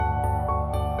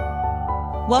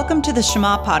Welcome to the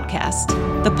Shema Podcast,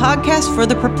 the podcast for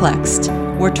the perplexed,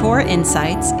 where Torah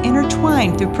insights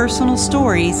intertwined through personal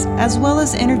stories as well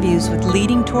as interviews with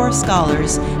leading Torah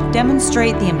scholars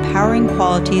demonstrate the empowering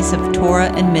qualities of Torah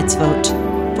and mitzvot.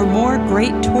 For more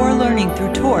great Torah learning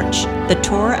through Torch, the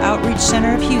Torah Outreach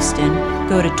Center of Houston,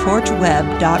 go to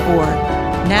torchweb.org.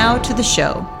 Now to the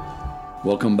show.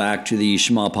 Welcome back to the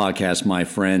Shema Podcast, my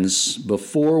friends.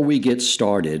 Before we get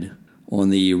started on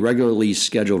the regularly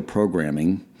scheduled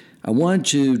programming, I want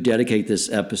to dedicate this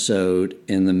episode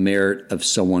in the merit of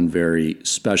someone very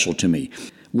special to me.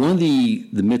 One of the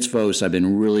mitzvos I've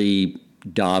been really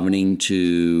davening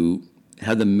to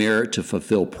have the merit to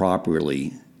fulfill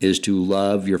properly is to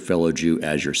love your fellow Jew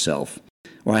as yourself.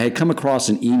 Or I had come across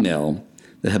an email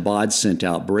that Chabad sent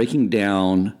out breaking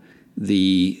down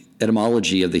the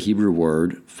etymology of the Hebrew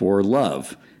word for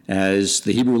love. As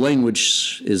the Hebrew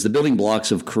language is the building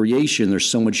blocks of creation, there's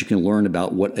so much you can learn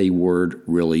about what a word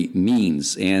really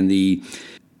means. And the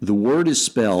word is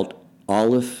spelled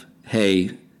Aleph,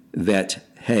 Hey, Vet,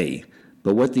 Hey.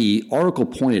 But what the article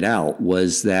pointed out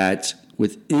was that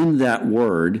within that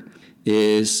word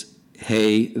is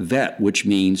Hey, Vet, which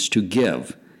means to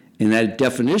give. And that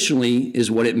definitionally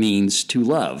is what it means to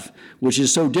love, which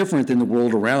is so different than the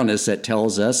world around us that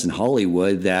tells us in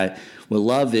Hollywood that what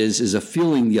love is a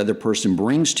feeling the other person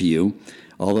brings to you,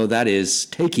 although that is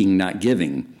taking, not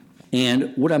giving.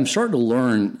 And what I'm starting to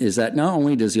learn is that not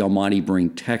only does the Almighty bring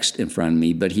text in front of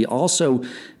me, but He also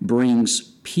brings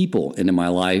people into my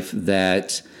life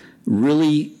that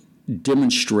really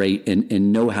demonstrate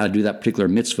and know how to do that particular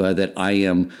mitzvah that I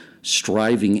am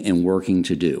striving and working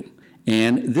to do.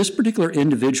 And this particular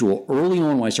individual, early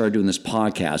on when I started doing this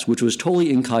podcast, which was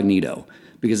totally incognito,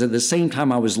 because at the same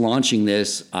time I was launching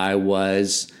this, I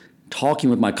was talking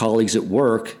with my colleagues at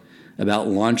work about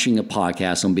launching a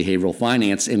podcast on behavioral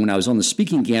finance. And when I was on the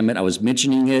speaking gamut, I was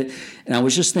mentioning it. And I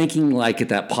was just thinking, like at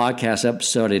that podcast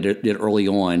episode I did early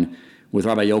on with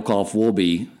Rabbi Yokov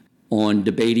Wolbe on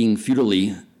debating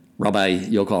futilely Rabbi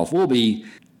Yokov Wolbe,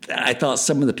 I thought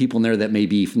some of the people in there that may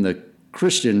be from the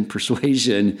Christian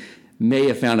persuasion may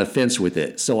have found offense with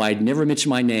it. So I'd never mentioned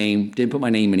my name, didn't put my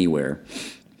name anywhere.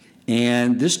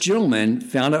 And this gentleman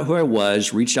found out who I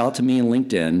was, reached out to me on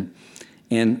LinkedIn,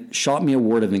 and shot me a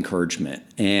word of encouragement.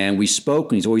 And we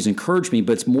spoke, and he's always encouraged me,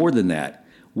 but it's more than that.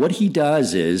 What he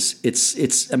does is,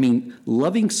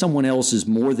 loving someone else is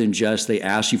more than just they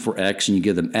ask you for X and you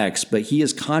give them X, but he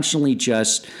is constantly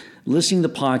just listening to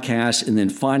the podcast and then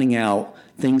finding out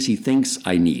things he thinks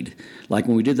I need. Like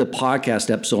when we did the podcast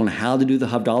episode on how to do the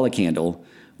Havdalah candle,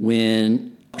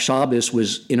 when Shabbos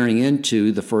was entering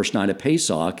into the first night of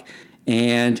Pesach,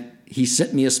 and he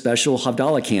sent me a special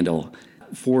Havdalah candle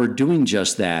for doing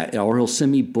just that, or he'll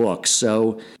send me books.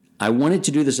 So I wanted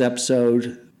to do this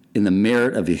episode in the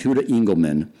merit of Yehuda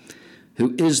Engelman,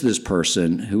 who is this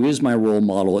person, who is my role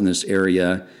model in this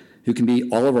area, who can be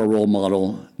all of our role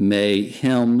model. May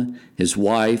him, his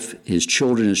wife, his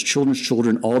children's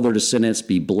children, all their descendants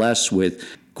be blessed with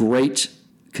great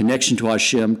connection to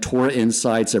Hashem, Torah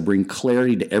insights that bring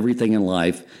clarity to everything in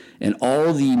life, and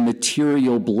all the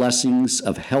material blessings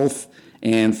of health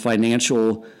and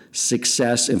financial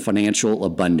success and financial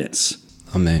abundance.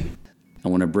 Amen. I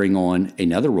want to bring on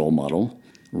another role model,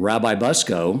 Rabbi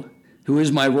Bucsko, who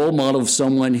is my role model of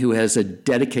someone who has a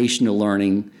dedication to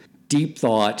learning, deep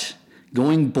thought,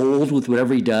 going bold with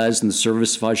whatever he does in the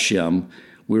service of Hashem.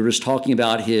 We were just talking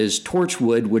about his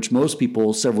torchwood, which most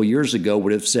people several years ago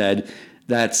would have said,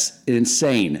 that's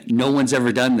insane. No one's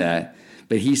ever done that.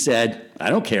 But he said, I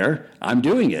don't care. I'm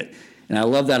doing it. And I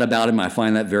love that about him. I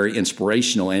find that very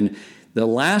inspirational. And the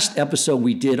last episode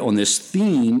we did on this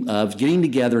theme of getting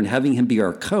together and having him be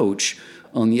our coach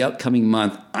on the upcoming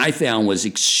month, I found was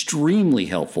extremely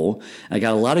helpful. I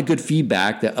got a lot of good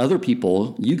feedback that other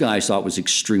people, you guys, thought was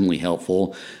extremely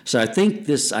helpful. So I think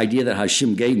this idea that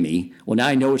Hashem gave me, well, now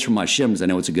I know it's from Hashem, because I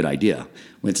know it's a good idea.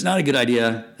 When it's not a good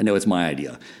idea, I know it's my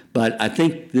idea. But I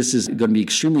think this is going to be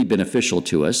extremely beneficial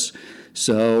to us.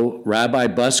 So Rabbi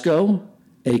Bucsko,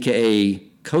 a.k.a.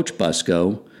 Coach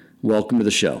Bucsko, welcome to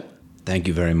the show. Thank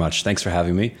you very much. Thanks for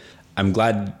having me. I'm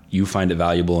glad you find it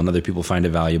valuable and other people find it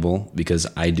valuable, because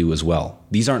I do as well.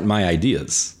 These aren't my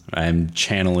ideas. I'm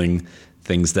channeling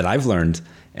things that I've learned.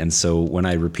 And so when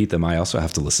I repeat them, I also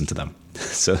have to listen to them.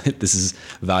 So this is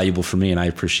valuable for me, and I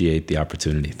appreciate the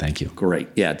opportunity. Thank you. Great.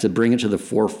 Yeah, to bring it to the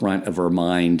forefront of our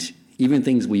mind, even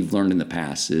things we've learned in the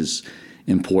past, is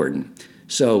important.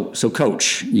 So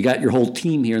Coach, you got your whole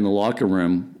team here in the locker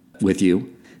room with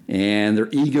you, and they're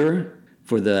eager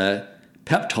for the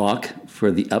pep talk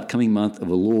for the upcoming month of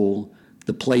Elul,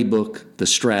 the playbook, the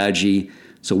strategy,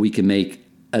 so we can make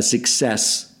a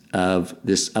success of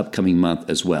this upcoming month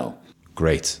as well.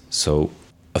 Great. So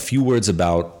a few words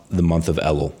about the month of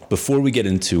Elul. Before we get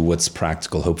into what's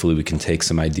practical, hopefully we can take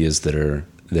some ideas that are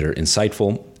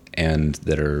insightful and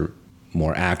that are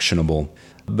more actionable.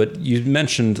 But you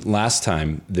mentioned last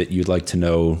time that you'd like to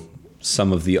know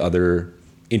some of the other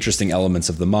interesting elements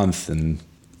of the month and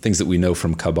things that we know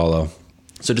from Kabbalah.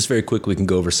 So just very quickly, we can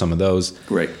go over some of those.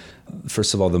 Great.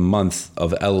 First of all, the month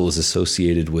of Elul is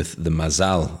associated with the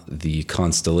Mazal, the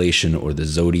constellation or the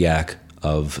zodiac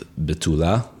of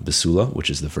Besula, which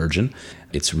is the Virgin.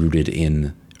 It's rooted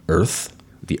in earth,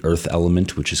 the earth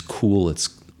element, which is cool.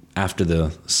 It's after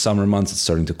the summer months, it's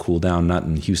starting to cool down, not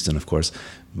in Houston, of course,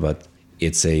 but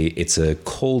it's a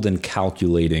cold and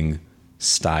calculating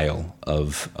style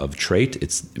of trait.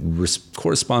 It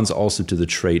corresponds also to the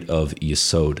trait of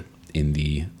Yesod in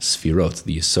the Sfirot,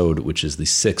 the Yesod, which is the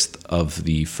sixth of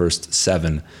the first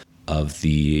seven of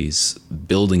these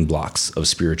building blocks of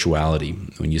spirituality.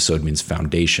 When Yesod means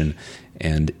foundation,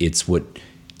 and it's what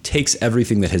takes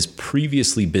everything that has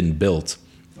previously been built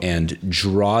and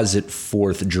draws it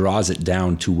forth, draws it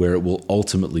down to where it will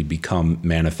ultimately become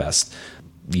manifest.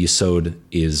 The Yesod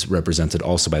is represented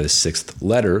also by the sixth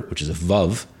letter, which is a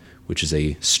Vav, which is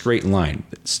a straight line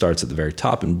that starts at the very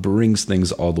top and brings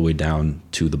things all the way down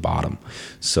to the bottom.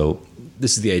 So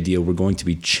this is the idea. We're going to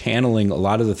be channeling a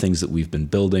lot of the things that we've been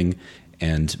building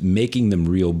and making them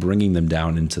real, bringing them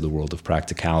down into the world of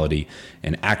practicality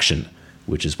and action,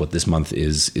 which is what this month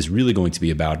is really going to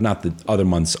be about. Not that other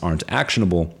months aren't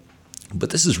actionable, but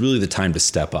this is really the time to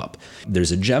step up.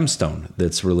 There's a gemstone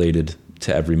that's related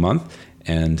to every month,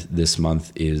 and this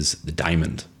month is the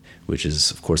diamond, which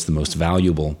is, of course, the most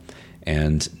valuable.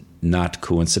 And not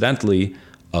coincidentally,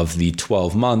 of the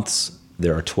 12 months,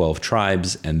 there are 12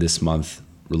 tribes, and this month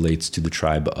relates to the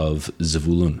tribe of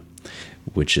Zvulun,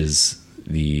 which is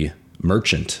the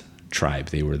merchant tribe.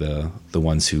 They were the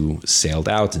ones who sailed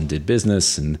out and did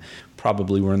business and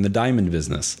probably were in the diamond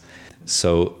business.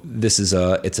 So this is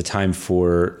it's a time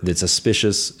that's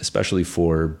auspicious, especially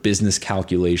for business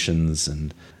calculations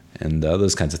and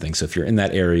those kinds of things. So if you're in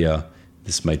that area,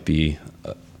 this might be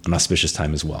an auspicious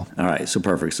time as well. All right, so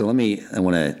perfect. So I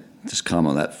want to just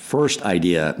comment on that. First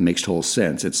idea makes total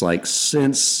sense. It's like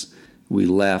since we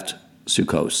left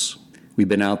Sukkos, we've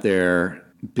been out there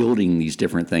building these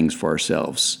different things for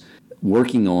ourselves,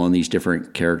 working on these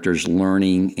different characters,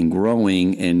 learning and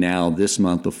growing. And now this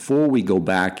month, before we go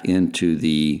back into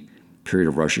the period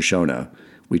of Rosh Hashanah,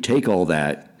 we take all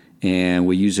that and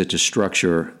we use it to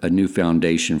structure a new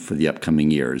foundation for the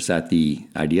upcoming year. Is that the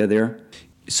idea there?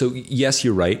 So yes,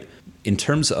 you're right. In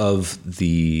terms of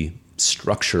the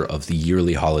structure of the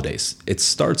yearly holidays, it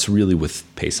starts really with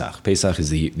Pesach. Pesach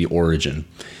is the origin.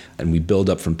 And we build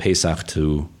up from Pesach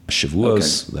to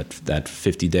Shavuos, that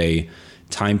 50-day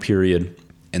time period.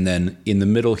 And then in the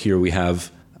middle here, we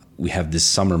have this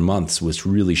summer months, which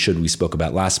really we spoke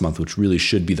about last month, which really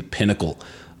should be the pinnacle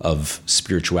of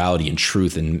spirituality and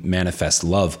truth and manifest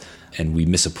love. And we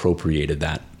misappropriated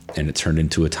that, and it turned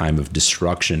into a time of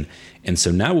destruction. And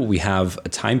so now what we have a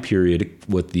time period,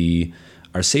 what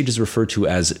our sages refer to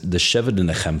as the Sheva de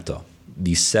Nechemta,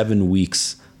 the 7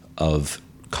 weeks of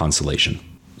consolation,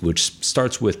 which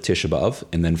starts with Tisha B'Av,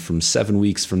 and then from 7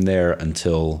 weeks from there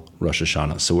until Rosh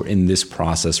Hashanah. So we're in this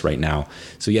process right now.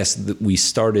 So yes, we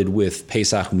started with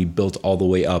Pesach and we built all the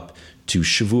way up to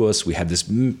Shavuos. We had this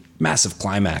massive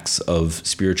climax of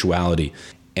spirituality,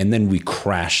 and then we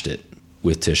crashed it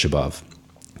with Tisha B'Av.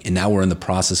 And now we're in the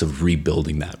process of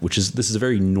rebuilding that, this is a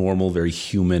very normal, very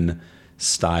human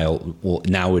style. Well,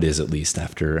 now it is, at least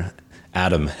after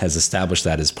Adam has established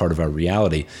that as part of our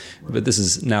reality. But this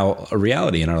is now a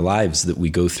reality in our lives that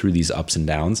we go through these ups and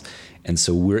downs. And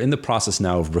so we're in the process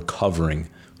now of recovering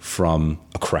from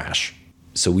a crash.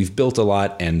 So we've built a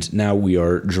lot, and now we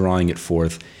are drawing it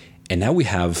forth. And now we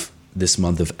have this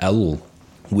month of Elul,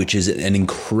 which is an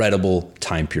incredible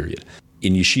time period.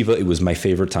 In yeshiva, it was my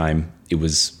favorite time. It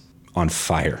was on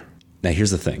fire. Now,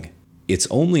 here's the thing. It's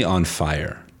only on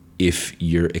fire if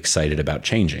you're excited about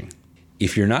changing.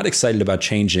 If you're not excited about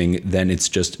changing, then it's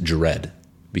just dread.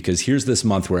 Because here's this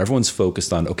month where everyone's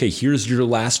focused on, okay, here's your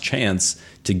last chance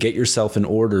to get yourself in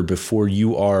order before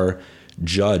you are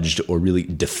judged or really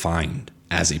defined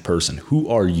as a person. Who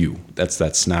are you? That's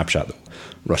that snapshot.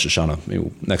 Rosh Hashanah.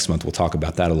 Maybe next month we'll talk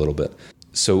about that a little bit.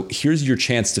 So here's your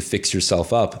chance to fix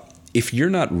yourself up. If you're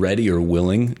not ready or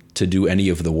willing to do any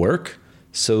of the work,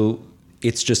 so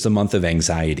it's just a month of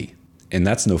anxiety. And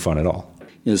that's no fun at all.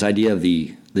 This idea of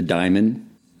the diamond,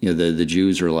 the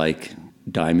Jews are like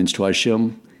diamonds to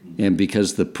Hashem. And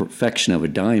because the perfection of a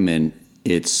diamond,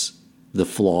 the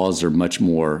flaws are much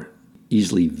more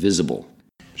easily visible.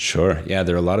 Sure. Yeah,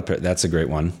 there are a lot of, that's a great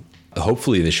one.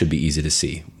 Hopefully they should be easy to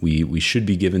see. We should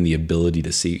be given the ability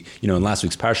to see. You know, in last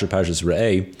week's Parshas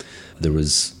Re'eh, there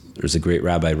was a great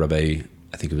rabbi,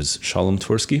 I think it was Shalom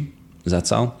Tversky, is that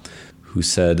Sal? Who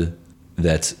said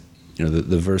that, you know,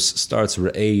 the verse starts,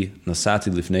 Re'eh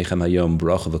nasati lifnechem hayom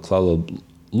bracha v'klala,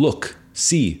 look,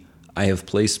 see, I have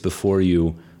placed before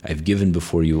you, I have given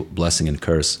before you blessing and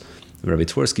curse. Rabbi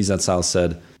Tversky Zatzal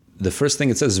said, the first thing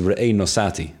it says is Re'eh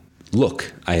nosati,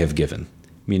 look, I have given.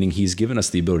 Meaning he's given us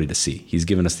the ability to see. He's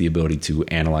given us the ability to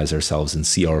analyze ourselves and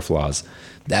see our flaws.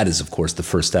 That is, of course, the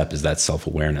first step, is that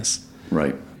self-awareness.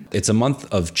 Right. It's a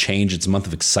month of change. It's a month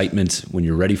of excitement when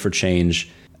you're ready for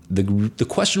change. The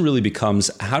question really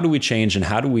becomes, how do we change and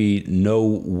how do we know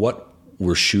what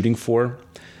we're shooting for?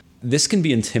 This can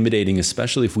be intimidating,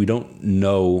 especially if we don't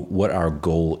know what our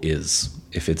goal is.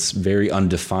 If it's very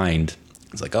undefined,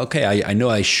 it's like, okay, I know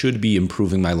I should be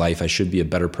improving my life. I should be a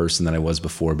better person than I was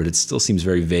before, but it still seems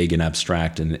very vague and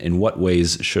abstract. And in what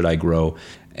ways should I grow?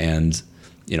 And,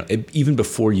 you know, even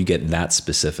before you get that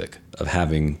specific of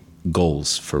having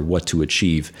goals for what to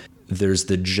achieve, there's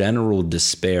the general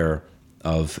despair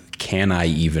of, can I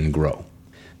even grow?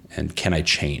 And can I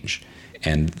change?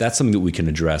 And that's something that we can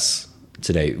address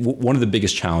today. One of the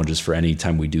biggest challenges for any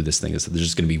time we do this thing is that there's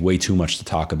just going to be way too much to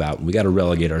talk about. We got to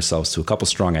relegate ourselves to a couple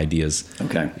strong ideas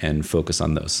and focus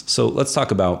on those. So let's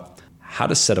talk about how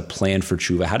to set a plan for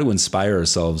tshuva, how to inspire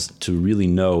ourselves to really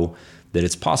know that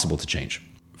it's possible to change.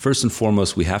 First and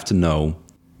foremost, we have to know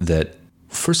that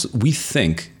first we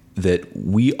think that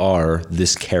we are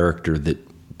this character that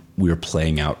we're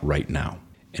playing out right now.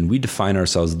 And we define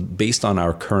ourselves based on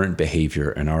our current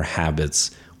behavior and our habits.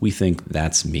 We think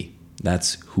that's me.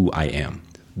 That's who I am.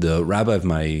 The rabbi of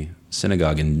my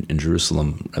synagogue in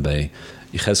Jerusalem, Rabbi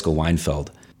Yechezkel Weinfeld,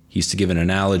 he used to give an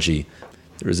analogy.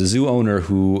 There was a zoo owner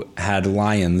who had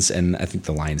lions, and I think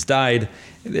the lions died.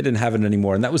 They didn't have it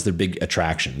anymore, and that was their big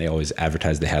attraction. They always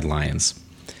advertised they had lions.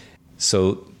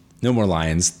 So no more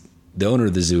lions. The owner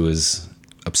of the zoo is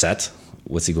upset.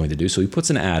 What's he going to do? So he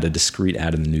puts an ad, a discreet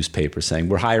ad in the newspaper saying,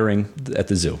 we're hiring at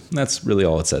the zoo. And that's really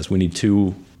all it says. We need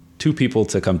two people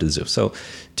to come to the zoo. So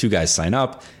two guys sign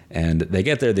up, and they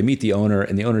get there, they meet the owner,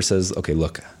 and the owner says, okay,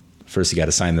 look, first you got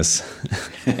to sign this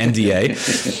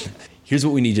NDA. Here's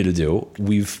what we need you to do.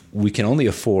 We can only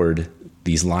afford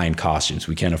these lion costumes.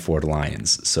 We can't afford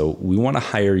lions. So we want to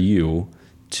hire you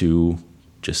to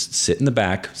just sit in the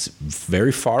back,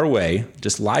 very far away,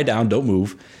 just lie down, don't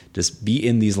move, just be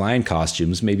in these lion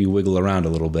costumes, maybe wiggle around a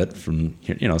little bit from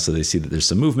here, you know, so they see that there's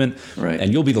some movement, right,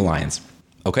 and you'll be the lions.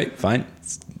 Okay, fine.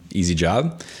 Easy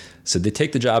job. So they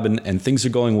take the job, and things are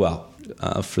going well.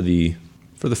 For the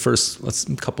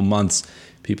first couple months,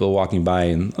 people are walking by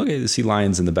and, okay, they see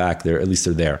lions in the back there. At least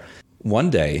they're there. One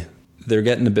day, they're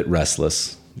getting a bit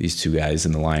restless, these two guys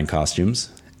in the lion costumes,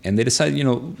 and they decide, you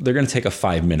know, they're going to take a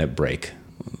 5-minute break.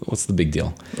 What's the big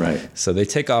deal? Right. So they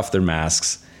take off their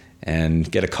masks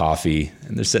and get a coffee,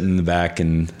 and they're sitting in the back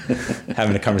and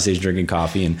having a conversation, drinking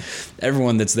coffee, and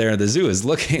everyone that's there at the zoo is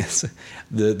looking.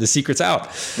 The secret's out.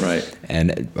 Right.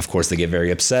 And of course they get very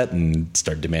upset and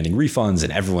start demanding refunds,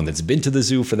 and everyone that's been to the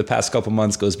zoo for the past couple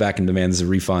months goes back and demands a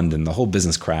refund, and the whole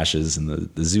business crashes, and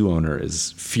the zoo owner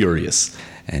is furious,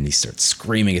 and he starts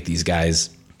screaming at these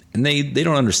guys, and they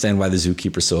don't understand why the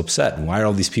zookeeper's so upset, and why are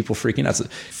all these people freaking out.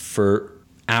 For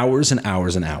hours and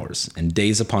hours and hours, and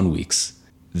days upon weeks,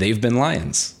 they've been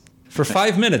lions. For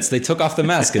 5 minutes, they took off the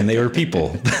mask and they were people.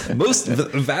 The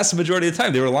vast majority of the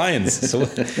time, they were lions. So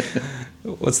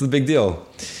what's the big deal?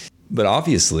 But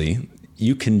obviously,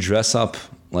 you can dress up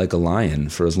like a lion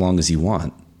for as long as you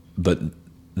want. But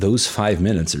those 5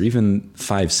 minutes or even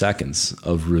 5 seconds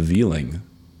of revealing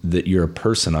that you're a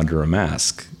person under a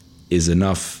mask is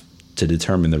enough to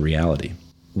determine the reality.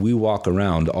 We walk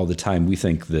around all the time. We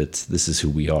think that this is who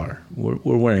we are.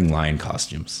 We're wearing lion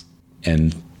costumes.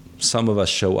 And some of us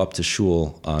show up to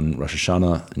shul on Rosh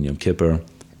Hashanah and Yom Kippur,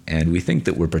 and we think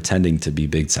that we're pretending to be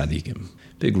big tzaddikim,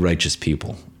 big righteous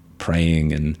people,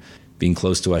 praying and being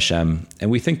close to Hashem. And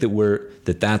we think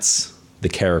that that's the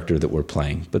character that we're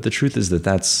playing. But the truth is that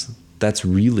that's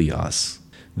really us.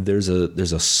 There's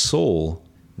a soul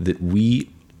that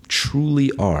we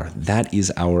truly are. That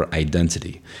is our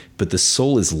identity. But the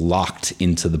soul is locked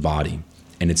into the body,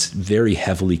 and it's very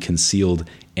heavily concealed,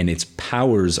 and its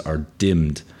powers are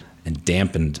dimmed and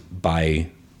dampened by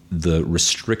the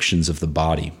restrictions of the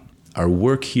body. Our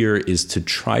work here is to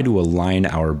try to align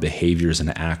our behaviors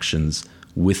and actions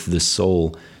with the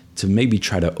soul, to maybe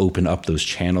try to open up those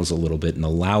channels a little bit and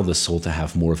allow the soul to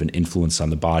have more of an influence on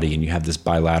the body, and you have this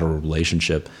bilateral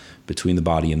relationship between the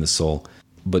body and the soul.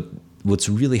 But what's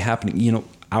really happening, you know,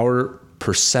 our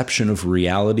perception of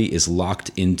reality is locked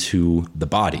into the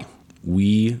body.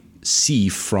 We see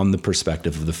from the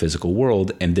perspective of the physical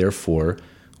world, and therefore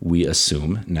we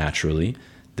assume naturally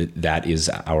that that is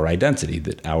our identity,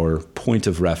 that our point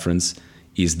of reference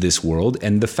is this world.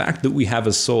 And the fact that we have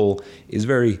a soul is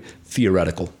very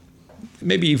theoretical.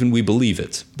 Maybe even we believe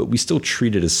it, but we still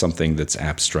treat it as something that's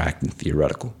abstract and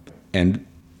theoretical. And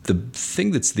the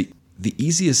thing that's the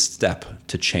easiest step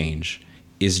to change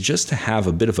is just to have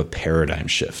a bit of a paradigm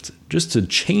shift, just to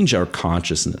change our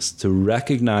consciousness, to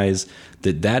recognize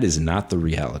that that is not the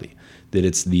reality, that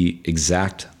it's the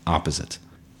exact opposite,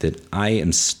 that I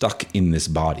am stuck in this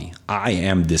body. I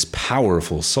am this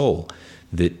powerful soul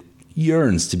that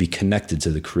yearns to be connected to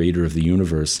the creator of the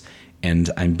universe, and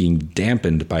I'm being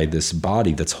dampened by this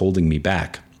body that's holding me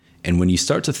back. And when you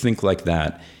start to think like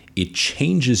that, it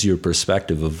changes your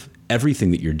perspective of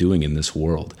everything that you're doing in this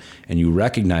world. And you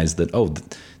recognize that,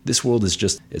 this world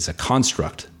is it's a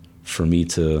construct for me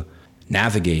to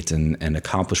navigate and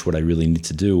accomplish what I really need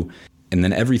to do. And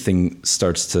then everything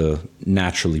starts to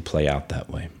naturally play out that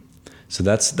way. So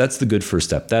that's the good first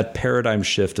step, that paradigm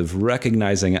shift of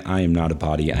recognizing I am not a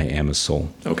body, I am a soul.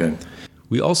 Okay.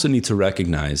 We also need to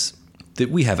recognize that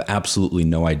we have absolutely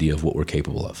no idea of what we're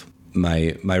capable of.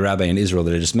 My rabbi in Israel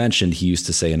that I just mentioned, he used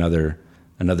to say another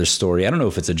story. I don't know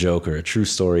if it's a joke or a true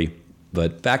story,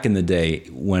 but back in the day,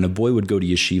 when a boy would go to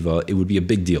yeshiva, it would be a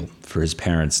big deal for his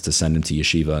parents to send him to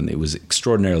yeshiva, and it was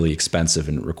extraordinarily expensive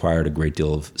and required a great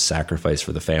deal of sacrifice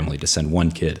for the family to send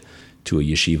one kid to a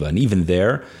yeshiva. And even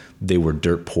there, they were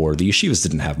dirt poor. The yeshivas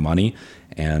didn't have money,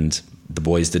 and the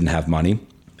boys didn't have money.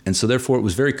 And so therefore, it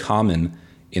was very common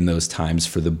in those times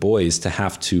for the boys to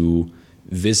have to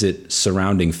visit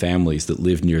surrounding families that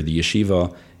lived near the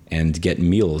yeshiva and get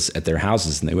meals at their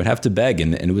houses. And they would have to beg,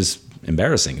 and it was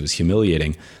embarrassing. It was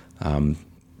humiliating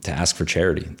to ask for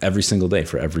charity every single day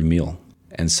for every meal.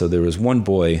 And so there was one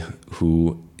boy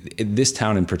who, in this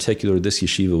town in particular, this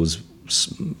yeshiva was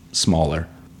smaller.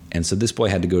 And so this boy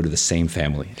had to go to the same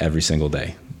family every single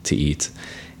day to eat.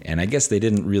 And I guess they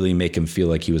didn't really make him feel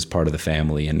like he was part of the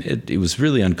family. And it was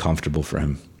really uncomfortable for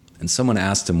him. And someone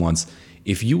asked him once,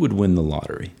 if you would win the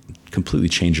lottery, completely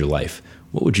change your life,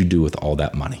 what would you do with all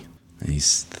that money? And he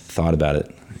thought about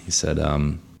it. He said,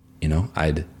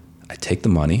 I'd take the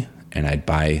money and I'd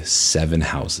buy 7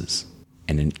 houses.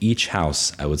 And in each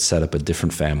house, I would set up a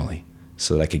different family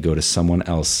so that I could go to someone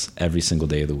else every single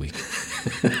day of the week.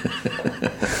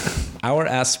 Our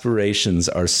aspirations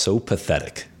are so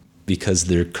pathetic because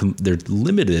they're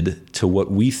limited to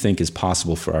what we think is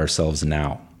possible for ourselves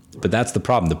now. But that's the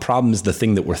problem. The problem is the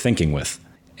thing that we're thinking with.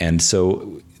 And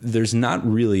so there's not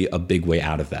really a big way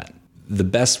out of that. The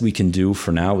best we can do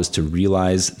for now is to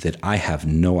realize that I have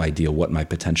no idea what my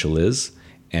potential is.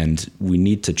 And we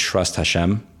need to trust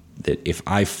Hashem that if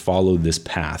I follow this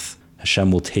path,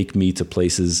 Hashem will take me to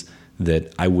places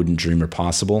that I wouldn't dream are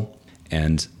possible.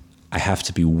 And I have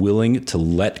to be willing to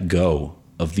let go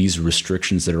of these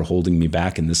restrictions that are holding me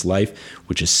back in this life,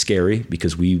 which is scary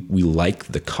because we like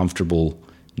the comfortable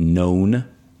known.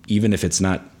 Even if it's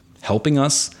not helping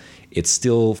us, it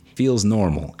still feels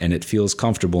normal and it feels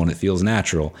comfortable and it feels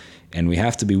natural. And we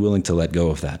have to be willing to let go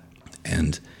of that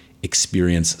and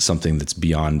experience something that's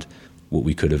beyond what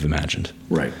we could have imagined.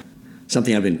 Right.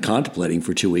 Something I've been contemplating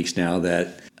for 2 weeks now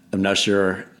that I'm not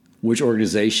sure which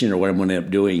organization or what I'm going to end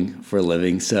up doing for a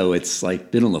living. So it's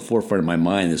like been on the forefront of my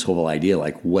mind, this whole idea,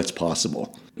 like what's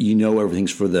possible. You know,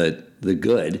 everything's for the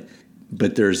good,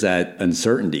 but there's that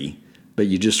uncertainty. But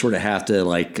you just sort of have to,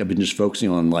 like, I've been just focusing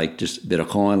on like just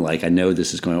bitachon, like I know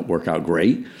this is going to work out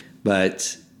great,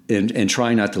 but and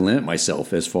trying not to limit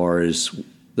myself as far as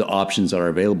the options that are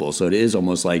available. So it is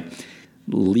almost like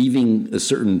leaving a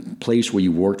certain place where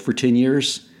you worked for 10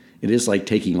 years. It is like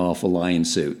taking off a lion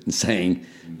suit and saying,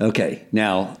 okay,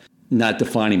 now not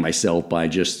defining myself by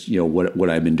just, what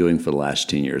I've been doing for the last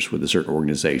 10 years with a certain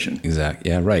organization.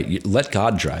 Exactly. Yeah, right. Let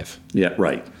God drive. Yeah,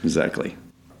 right. Exactly.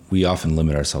 We often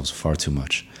limit ourselves far too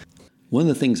much. One of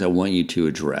the things I want you to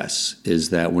address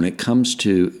is that when it comes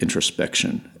to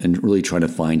introspection and really trying to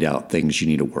find out things you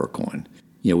need to work on,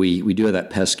 we do have that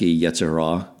pesky Yetzer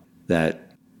Hara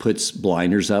that puts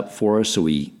blinders up for us so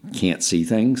we can't see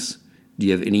things. Do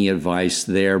you have any advice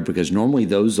there? Because normally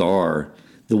those are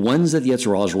the ones that the Yetzer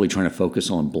Hara is really trying to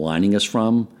focus on blinding us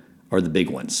from are the big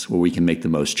ones where we can make the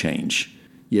most change.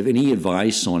 You have any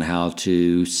advice on how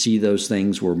to see those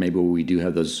things where maybe we do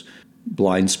have those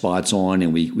blind spots on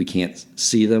and we can't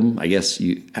see them? I guess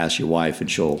you ask your wife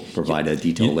and she'll provide a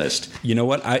detailed list. You know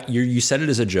what? You said it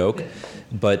as a joke,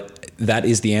 but that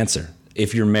is the answer.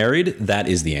 If you're married, that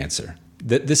is the answer.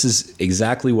 This is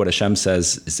exactly what Hashem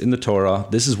says is in the Torah.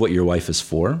 This is what your wife is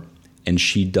for. And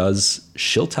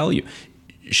she'll tell you.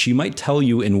 She might tell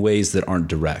you in ways that aren't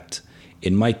direct.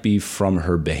 It might be from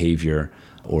her behavior,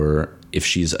 or if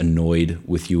she's annoyed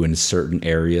with you in certain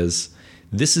areas.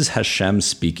 This is Hashem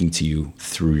speaking to you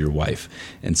through your wife.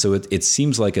 And so it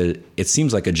seems like a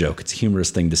joke. It's a humorous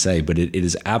thing to say, but it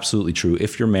is absolutely true.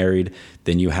 If you're married,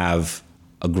 then you have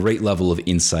a great level of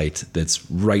insight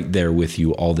that's right there with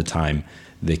you all the time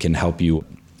that can help you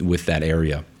with that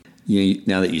area.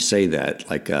 Now that you say that,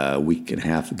 like a week and a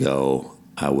half ago,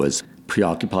 I was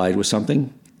preoccupied with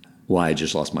something. Well, I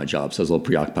just lost my job, so I was a little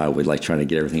preoccupied with like trying to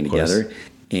get everything together.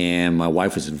 And my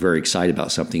wife was very excited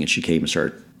about something, and she came and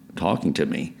started talking to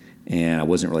me. And I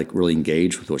wasn't really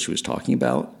engaged with what she was talking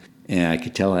about. And I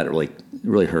could tell that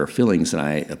really hurt her feelings, and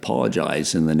I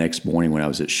apologized. And the next morning when I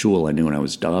was at shul, I knew when I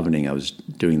was davening, I was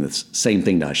doing the same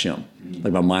thing to Hashem.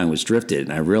 Like my mind was drifted,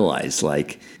 and I realized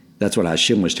like that's what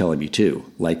Hashem was telling me too.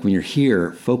 Like when you're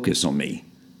here, focus on me.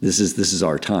 This is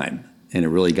our time. And it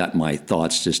really got my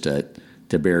thoughts just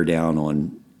to bear down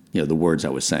on the words I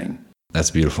was saying.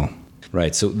 That's beautiful.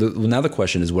 Right. So now the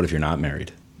question is, what if you're not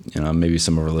married? Maybe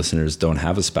some of our listeners don't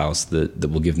have a spouse that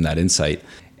will give them that insight.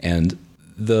 And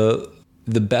the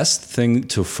best thing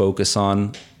to focus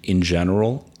on in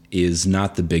general is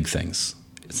not the big things.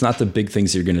 It's not the big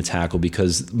things you're going to tackle,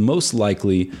 because most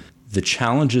likely the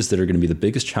challenges that are going to be the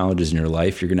biggest challenges in your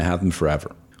life, you're going to have them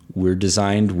forever. We're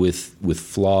designed with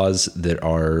flaws that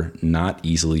are not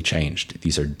easily changed.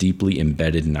 These are deeply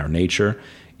embedded in our nature,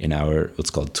 in our what's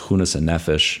called tchunas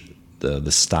hanefesh,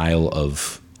 the style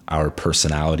of our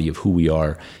personality, of who we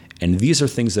are. And these are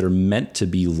things that are meant to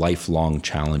be lifelong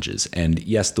challenges. And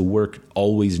yes, the work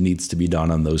always needs to be done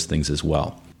on those things as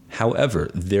well. However,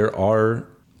 there are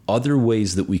other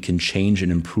ways that we can change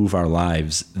and improve our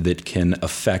lives that can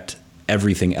affect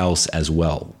everything else as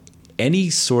well. Any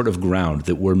sort of ground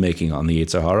that we're making on the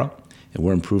Yetzer Hara and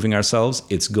we're improving ourselves,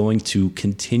 it's going to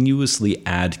continuously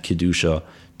add Kedusha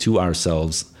to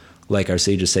ourselves. Like our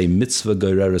sages say, mitzvah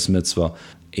gereres mitzvah.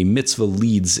 A mitzvah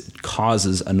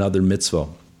causes another mitzvah.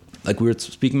 Like we were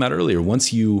speaking about earlier,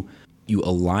 once you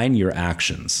align your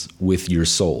actions with your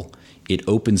soul, it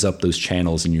opens up those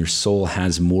channels, and your soul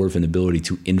has more of an ability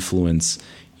to influence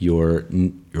your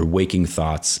waking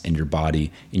thoughts and your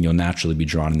body, and you'll naturally be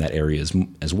drawn in that area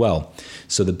as well.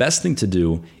 So the best thing to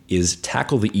do is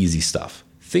tackle the easy stuff,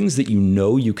 things that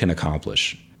you can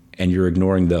accomplish, and you're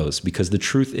ignoring those, because the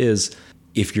truth is,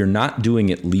 if you're not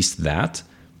doing at least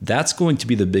that's going to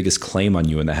be the biggest claim on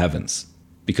you in the heavens,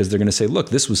 because they're going to say, look,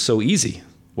 this was so easy.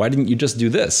 Why didn't you just do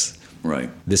this?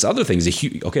 Right. This other thing is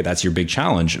that's your big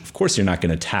challenge. Of course, you're not going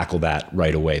to tackle that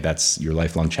right away. That's your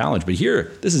lifelong challenge. But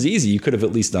here, this is easy. You could have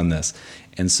at least done this.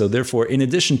 And so therefore, in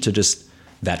addition to just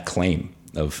that claim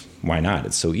of why not,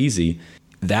 it's so easy,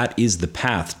 that is the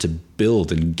path to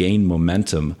build and gain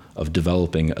momentum of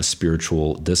developing a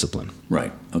spiritual discipline.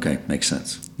 Right. Okay. Makes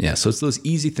sense. Yeah. So it's those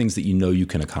easy things that you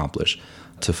can accomplish,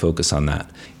 to focus on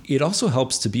that. It also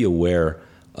helps to be aware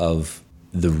of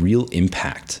the real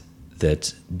impact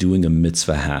that doing a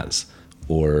mitzvah has,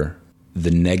 or the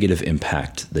negative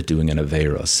impact that doing an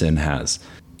aveira, sin, has.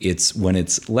 It's when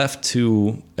it's left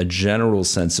to a general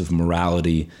sense of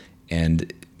morality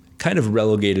and kind of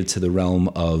relegated to the realm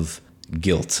of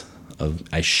guilt, of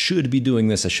I should be doing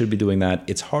this, I should be doing that.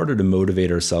 It's harder to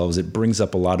motivate ourselves. It brings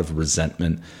up a lot of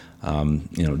resentment,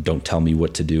 don't tell me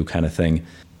what to do kind of thing.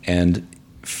 And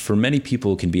for many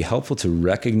people, it can be helpful to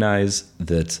recognize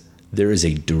that there is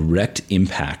a direct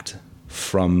impact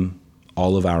from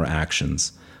all of our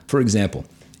actions. For example,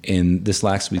 in this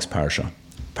last week's Parshas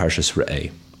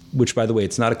Re'eh, which, by the way,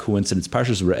 it's not a coincidence.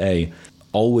 Parshas Re'eh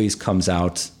always comes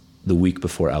out the week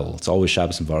before Elul. It's always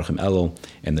Shabbos and Varchim Elul.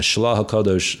 And the Shalah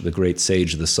HaKadosh, the great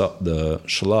sage, the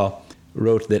Shalah,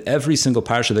 wrote that every single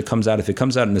Parsha that comes out, if it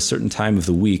comes out in a certain time of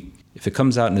the week, if it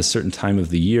comes out in a certain time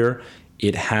of the year,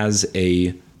 it has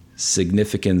a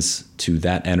significance to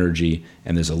that energy,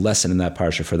 and there's a lesson in that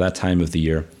Parsha for that time of the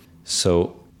year.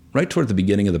 So right toward the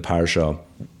beginning of the Parsha,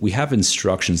 we have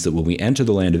instructions that when we enter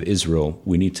the land of Israel,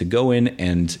 we need to go in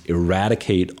and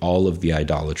eradicate all of the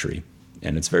idolatry.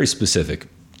 And it's very specific.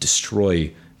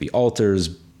 Destroy the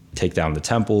altars, take down the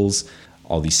temples,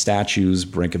 all these statues,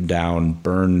 break them down,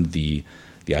 burn the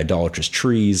idolatrous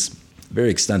trees. Very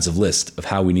extensive list of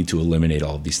how we need to eliminate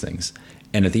all of these things.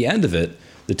 And at the end of it,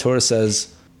 the Torah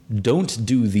says, don't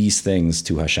do these things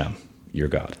to Hashem, your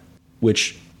God,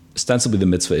 which ostensibly the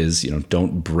mitzvah is,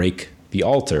 don't break the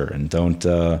altar and don't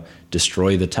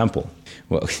destroy the temple.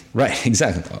 Well, right,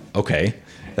 exactly. Okay,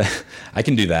 I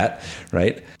can do that,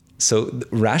 right? So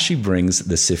Rashi brings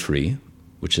the Sifri,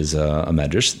 which is a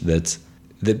medrash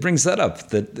that brings that up.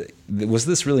 That was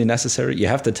this really necessary? You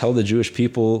have to tell the Jewish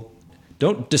people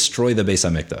Don't destroy the Beis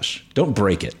HaMikdash. Don't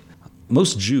break it.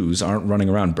 Most Jews aren't running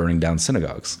around burning down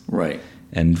synagogues. Right.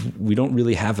 And we don't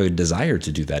really have a desire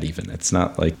to do that even. It's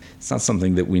not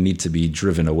something that we need to be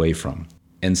driven away from.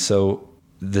 And so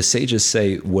the sages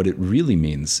say what it really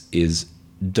means is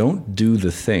don't do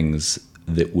the things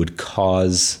that would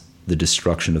cause the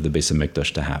destruction of the Beis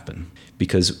HaMikdash to happen.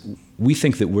 Because we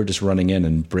think that we're just running in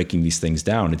and breaking these things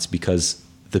down. It's because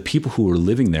the people who were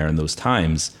living there in those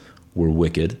times were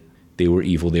wicked, they were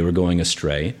evil, they were going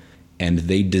astray, and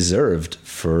they deserved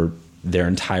for their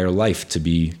entire life to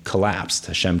be collapsed.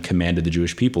 Hashem commanded the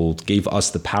Jewish people, gave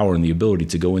us the power and the ability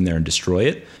to go in there and destroy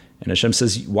it. And Hashem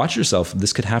says, watch yourself,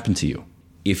 this could happen to you.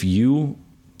 If you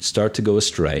start to go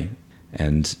astray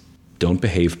and don't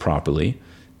behave properly,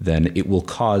 then it will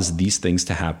cause these things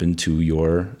to happen to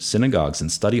your synagogues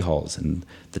and study halls and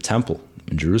the temple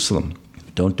in Jerusalem.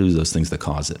 Don't do those things that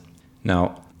cause it.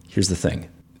 Now, here's the thing.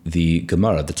 The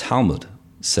Gemara, the Talmud,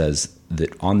 says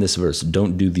that on this verse,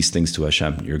 don't do these things to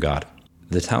Hashem, your God.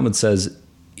 The Talmud says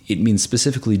it means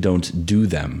specifically don't do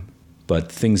them,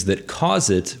 but things that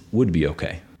cause it would be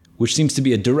okay, which seems to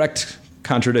be a direct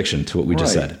contradiction to what we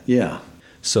just said. Yeah.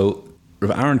 So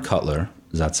Rav Aaron Kotler,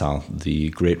 Zatzal,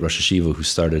 the great Rosh Yeshiva who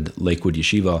started Lakewood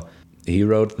Yeshiva, he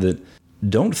wrote that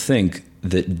don't think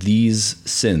that these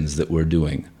sins that we're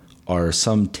doing are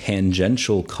some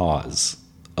tangential cause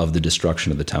of the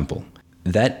destruction of the temple.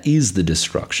 That is the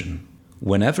destruction.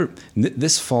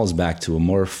 This falls back to a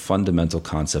more fundamental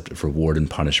concept of reward and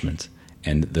punishment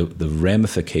and the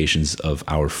ramifications of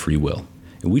our free will.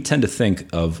 And we tend to think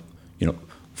of,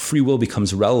 free will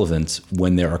becomes relevant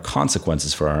when there are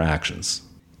consequences for our actions.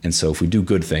 And so if we do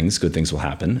good things will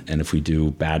happen. And if we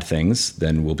do bad things,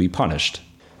 then we'll be punished.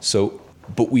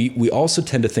 But we also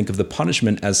tend to think of the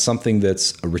punishment as something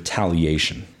that's a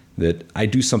retaliation, that I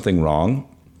do something wrong.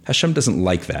 Hashem doesn't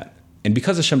like that. And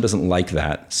because Hashem doesn't like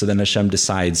that, so then Hashem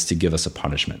decides to give us a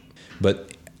punishment.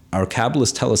 But our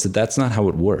Kabbalists tell us that that's not how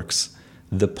it works.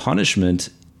 The punishment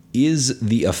is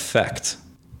the effect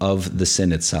of the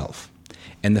sin itself.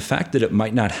 And the fact that it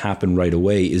might not happen right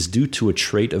away is due to a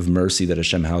trait of mercy that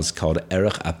Hashem has called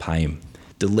erech apayim,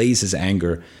 delays his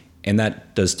anger. And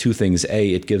that does two things.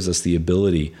 A, it gives us the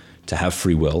ability to have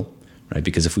free will, right?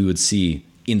 Because if we would see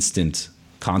instant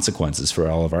consequences for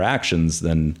all of our actions,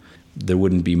 then there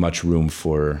wouldn't be much room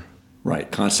for...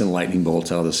 Right, constant lightning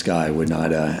bolts out of the sky would not...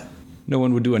 No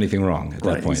one would do anything wrong at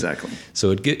that point. Exactly.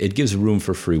 So it gives room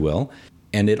for free will,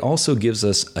 and it also gives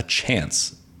us a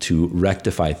chance to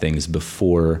rectify things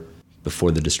before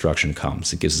the destruction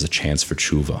comes. It gives us a chance for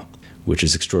tshuva, which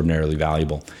is extraordinarily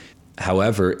valuable.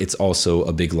 However, it's also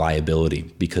a big liability,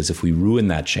 because if we ruin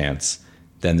that chance,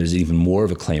 then there's even more of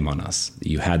a claim on us.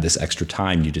 You had this extra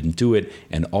time, you didn't do it,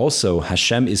 and also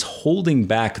Hashem is holding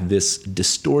back this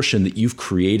distortion that you've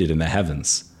created in the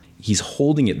heavens. He's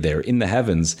holding it there in the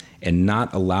heavens and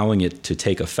not allowing it to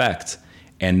take effect.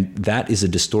 And that is a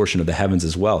distortion of the heavens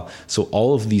as well. So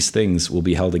all of these things will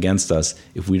be held against us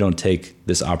if we don't take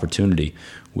this opportunity,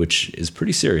 which is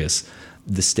pretty serious.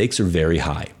 The stakes are very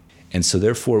high. And so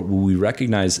therefore, we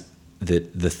recognize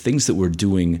that the things that we're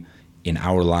doing in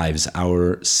our lives,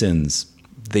 our sins,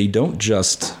 they don't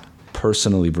just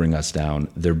personally bring us down,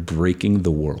 they're breaking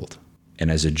the world. And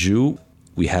as a Jew,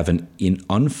 we have an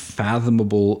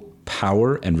unfathomable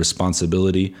power and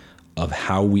responsibility of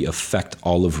how we affect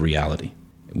all of reality.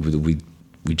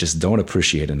 We just don't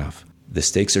appreciate enough. The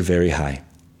stakes are very high.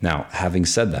 Now, having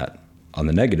said that, on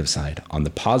the negative side, on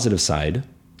the positive side,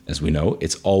 as we know,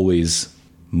 it's always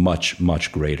much,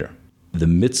 much greater. The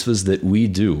mitzvahs that we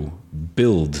do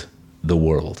build the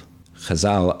world.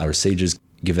 Chazal, our sages,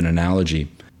 give an analogy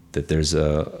that there's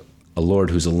a lord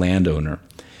who's a landowner,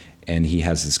 and he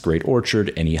has this great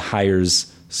orchard, and he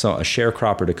hires a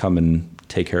sharecropper to come and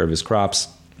take care of his crops.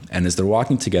 And as they're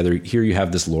walking together, here you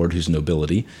have this lord who's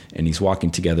nobility, and he's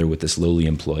walking together with this lowly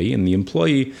employee, and the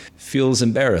employee feels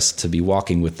embarrassed to be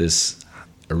walking with this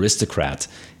aristocrat,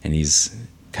 and he's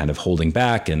kind of holding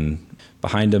back and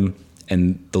behind him,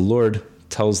 and the lord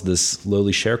tells this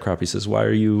lowly sharecropper, he says, why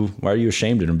are you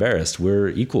ashamed and embarrassed? We're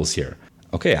equals here.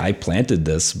 Okay, I planted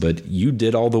this, but you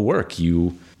did all the work.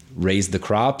 You raised the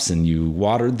crops and you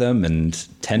watered them and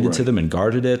tended to them and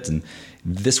guarded it, and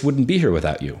this wouldn't be here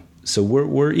without you. So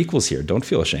we're equals here. Don't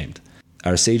feel ashamed.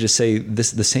 Our sages say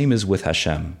this. The same is with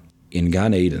Hashem. In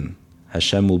Gan Eden,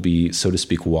 Hashem will be, so to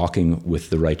speak, walking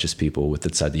with the righteous people, with the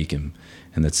tzaddikim,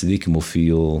 and the tzaddikim will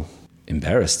feel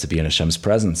embarrassed to be in Hashem's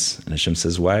presence. And Hashem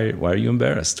says, why are you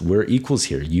embarrassed? We're equals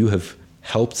here. You have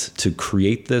helped to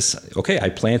create this. Okay, I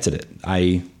planted it.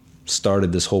 I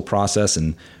started this whole process,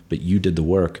 but you did the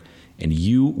work. And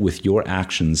you, with your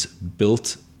actions,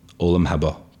 built Olam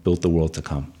Haba, built the world to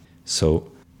come.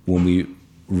 So when we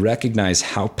recognize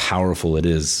how powerful it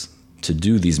is to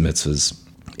do these mitzvahs,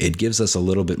 it gives us a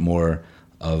little bit more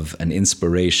of an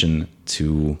inspiration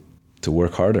to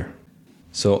work harder.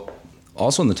 So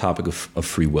also on the topic of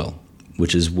free will,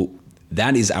 which is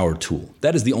that is our tool.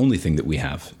 That is the only thing that we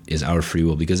have, is our free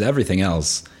will, because everything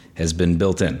else has been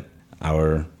built in.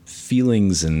 Our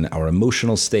feelings and our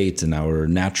emotional state and our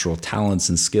natural talents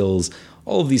and skills,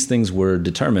 all of these things were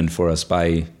determined for us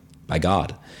by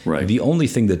God. Right. The only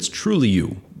thing that's truly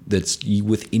you, that's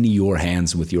within your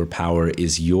hands, with your power,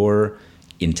 is your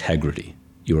integrity,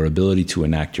 your ability to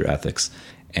enact your ethics.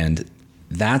 And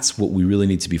that's what we really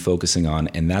need to be focusing on.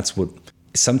 And that's what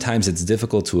sometimes it's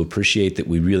difficult to appreciate, that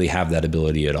we really have that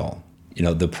ability at all. You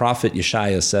know, the prophet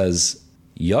Yeshaya says,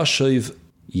 Yashiv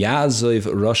Yazov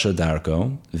Rasha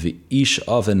Darko, V'ish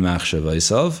Oven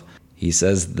Machshavaisav. He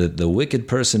says that the wicked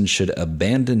person should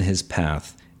abandon his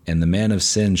path, and the man of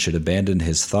sin should abandon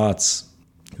his thoughts.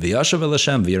 V'yashav el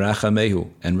Hashem v'yirachamehu,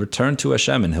 and return to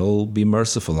Hashem, and He'll be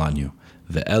merciful on you.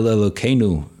 Ve'el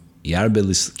Elokeinu ki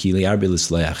yarbe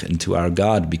l'sleach, and to our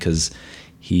God, because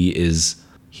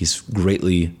He's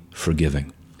greatly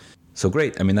forgiving. So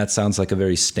great. I mean, that sounds like a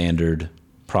very standard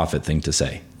prophet thing to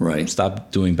say. Right.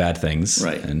 Stop doing bad things,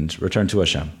 right, and return to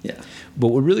Hashem. Yeah. But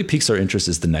what really piques our interest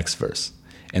is the next verse.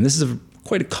 And this is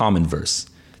quite a common verse.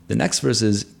 The next verse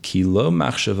is, Ki lo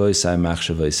machshavosai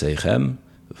machshavoseichem,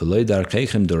 v'lo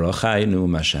darkeichem dorachai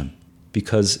nu'um Hashem.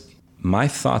 Because my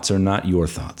thoughts are not your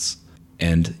thoughts,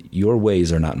 and your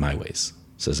ways are not my ways,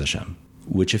 says Hashem.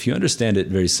 Which, if you understand it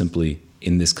very simply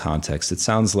in this context, it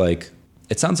sounds like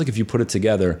if you put it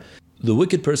together, the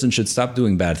wicked person should stop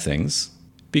doing bad things,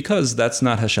 because that's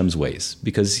not Hashem's ways.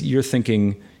 Because you're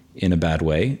thinking in a bad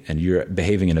way, and you're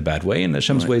behaving in a bad way, and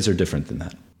Hashem's ways are different than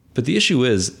that. But the issue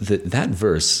is that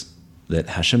verse, that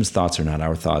Hashem's thoughts are not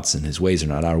our thoughts, and His ways are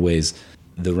not our ways,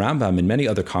 the Rambam and many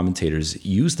other commentators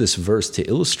use this verse to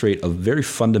illustrate a very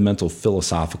fundamental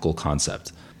philosophical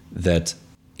concept, that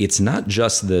it's not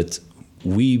just that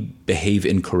we behave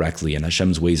incorrectly and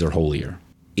Hashem's ways are holier.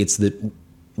 It's that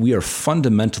we are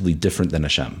fundamentally different than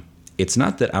Hashem. It's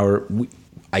not that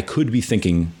I could be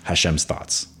thinking Hashem's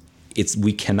thoughts.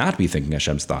 We cannot be thinking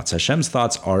Hashem's thoughts. Hashem's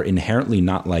thoughts are inherently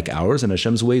not like ours, and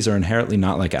Hashem's ways are inherently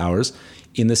not like ours,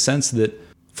 in the sense that,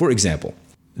 for example,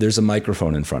 there's a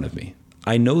microphone in front of me.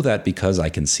 I know that because I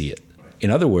can see it. In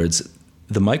other words,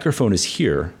 the microphone is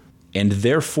here, and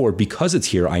therefore, because it's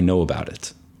here, I know about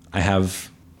it. I have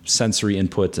sensory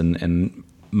input, and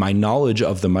my knowledge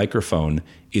of the microphone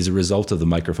is a result of the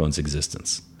microphone's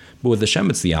existence. But with Hashem,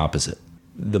 it's the opposite.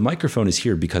 The microphone is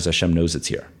here because Hashem knows it's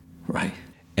here. Right.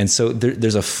 And so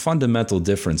there's a fundamental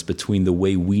difference between the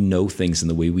way we know things and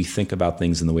the way we think about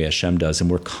things and the way Hashem does. And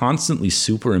we're constantly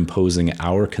superimposing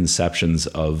our conceptions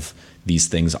of these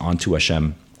things onto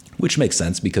Hashem, which makes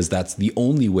sense because that's the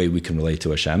only way we can relate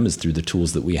to Hashem, is through the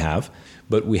tools that we have.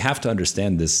 But we have to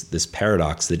understand this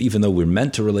paradox, that even though we're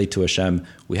meant to relate to Hashem,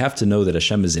 we have to know that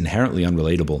Hashem is inherently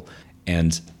unrelatable.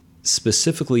 And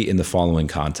specifically in the following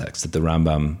context that the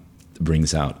Rambam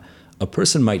brings out, a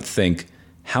person might think,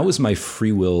 how is my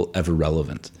free will ever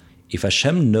relevant? If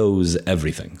Hashem knows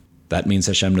everything, that means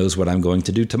Hashem knows what I'm going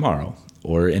to do tomorrow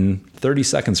or in 30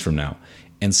 seconds from now.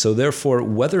 And so therefore,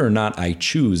 whether or not I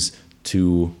choose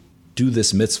to do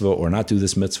this mitzvah or not do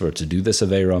this mitzvah, or to do this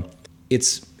aveira,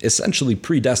 it's essentially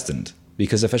predestined,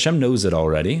 because if Hashem knows it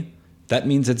already, that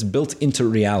means it's built into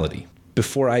reality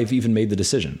before I've even made the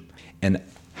decision. And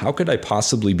how could I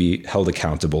possibly be held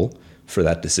accountable for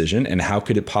that decision? And how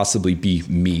could it possibly be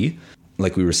me?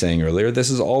 Like we were saying earlier, this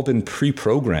has all been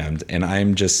pre-programmed, and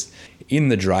I'm just in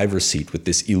the driver's seat with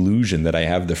this illusion that I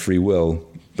have the free will,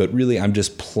 but really I'm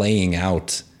just playing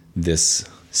out this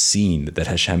scene that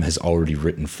Hashem has already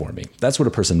written for me. That's what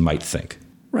a person might think.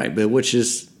 Right, but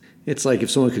it's like if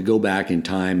someone could go back in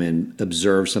time and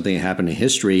observe something that happened in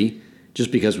history,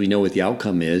 just because we know what the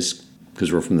outcome is,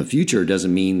 because we're from the future,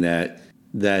 doesn't mean that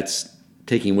that's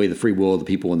taking away the free will of the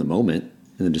people in the moment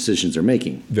and the decisions they're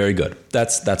making. Very good.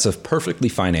 That's a perfectly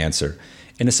fine answer.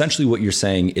 And essentially what you're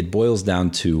saying, it boils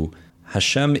down to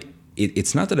Hashem.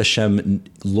 It's not that Hashem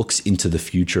looks into the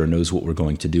future and knows what we're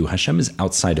going to do. Hashem is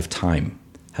outside of time.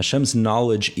 Hashem's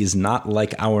knowledge is not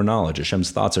like our knowledge.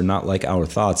 Hashem's thoughts are not like our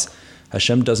thoughts.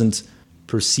 Hashem doesn't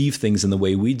perceive things in the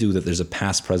way we do, that there's a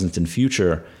past, present, and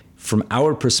future. From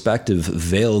our perspective,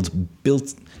 veiled,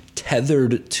 built,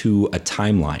 tethered to a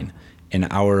timeline, and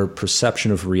our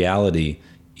perception of reality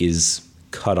is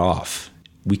cut off.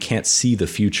 We can't see the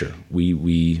future.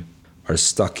 We are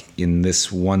stuck in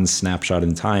this one snapshot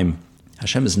in time.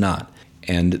 Hashem is not.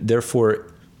 And therefore,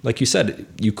 like you said,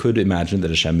 you could imagine that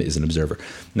Hashem is an observer.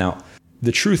 Now,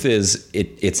 The truth is,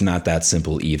 it's not that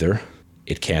simple either.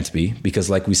 It can't be, because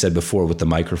like we said before with the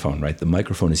microphone, right? The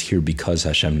microphone is here because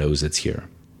Hashem knows it's here.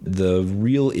 The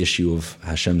real issue of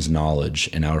Hashem's knowledge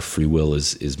and our free will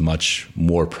is much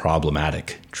more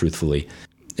problematic, truthfully.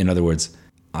 In other words,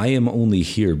 I am only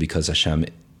here because Hashem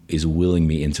is willing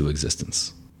me into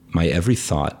existence. My every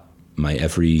thought, my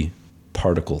every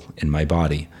particle in my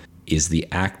body is the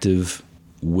active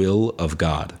will of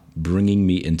God bringing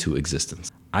me into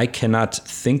existence. I cannot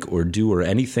think or do or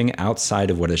anything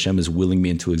outside of what Hashem is willing me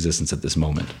into existence at this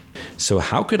moment. So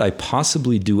how could I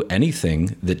possibly do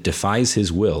anything that defies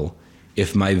his will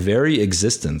if my very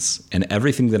existence and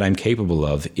everything that I'm capable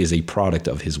of is a product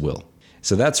of his will?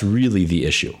 So that's really the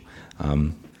issue.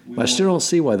 I still don't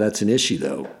see why that's an issue,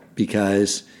 though,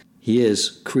 because he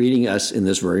is creating us in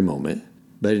this very moment.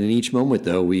 But in each moment,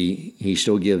 though, he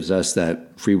still gives us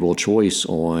that free will choice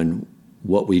on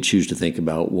what we choose to think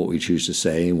about, what we choose to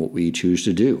say, and what we choose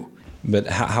to do. But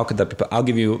how could that be? I'll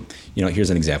give you, here's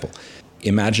an example.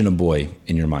 Imagine a boy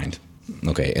in your mind.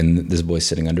 Okay, and this boy's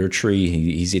sitting under a tree.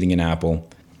 He's eating an apple.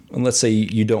 And let's say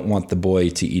you don't want the boy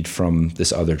to eat from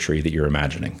this other tree that you're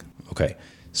imagining. Okay,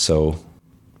 so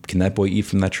can that boy eat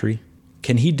from that tree?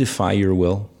 Can he defy your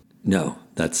will? No,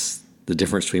 that's the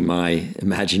difference between my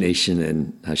imagination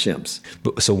and Hashem's.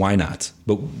 So why not?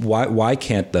 But why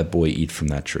can't that boy eat from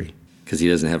that tree? Because he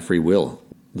doesn't have free will,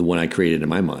 the one I created in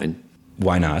my mind.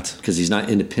 Why not? Because he's not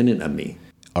independent of me.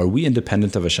 Are we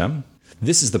independent of Hashem?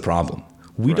 This is the problem.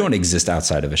 We don't exist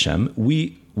outside of Hashem.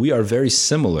 We are very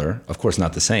similar, of course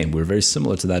not the same, we're very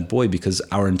similar to that boy because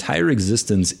our entire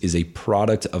existence is a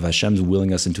product of Hashem's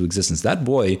willing us into existence. That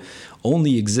boy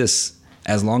only exists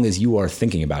as long as you are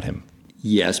thinking about him.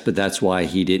 Yes, but that's why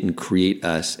he didn't create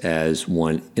us as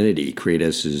one entity. He created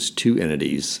us as two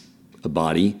entities, a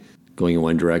body going in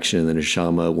one direction, and then a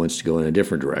neshama wants to go in a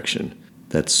different direction.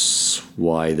 That's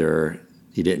why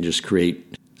he didn't just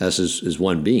create us as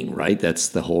one being, right? That's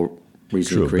the whole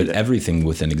reason True, he created but everything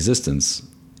within existence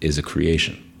is a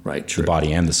creation. Right, true. The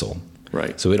body and the soul.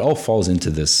 Right. So it all falls into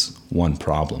this one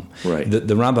problem. Right.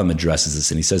 The Rambam addresses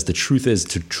this, and he says the truth is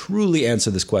to truly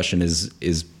answer this question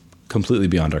is completely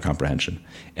beyond our comprehension.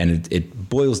 And it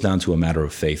boils down to a matter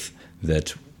of faith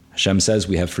that Hashem says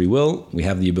we have free will, we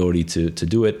have the ability to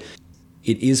do it.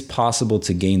 It is possible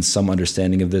to gain some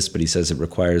understanding of this, but he says it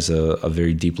requires a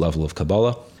very deep level of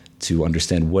Kabbalah to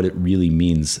understand what it really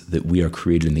means that we are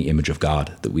created in the image of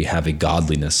God, that we have a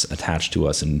godliness attached to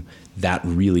us, and that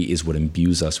really is what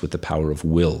imbues us with the power of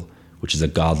will, which is a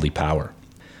godly power.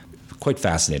 Quite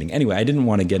fascinating. Anyway, I didn't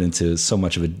want to get into so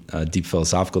much of a deep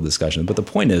philosophical discussion, but the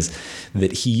point is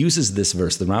that he uses this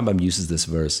verse, the Rambam uses this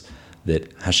verse,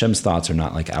 that Hashem's thoughts are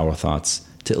not like our thoughts,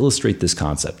 to illustrate this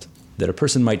concept. That a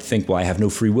person might think, well, I have no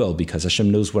free will because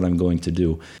Hashem knows what I'm going to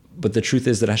do. But the truth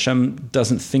is that Hashem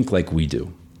doesn't think like we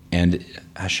do. And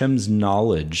Hashem's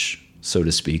knowledge, so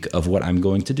to speak, of what I'm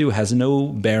going to do has no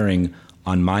bearing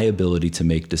on my ability to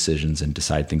make decisions and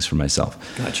decide things for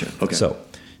myself. Gotcha. Okay. So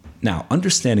now,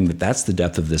 understanding that that's the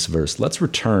depth of this verse, let's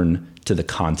return to the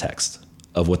context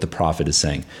of what the prophet is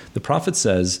saying. The prophet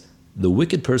says, the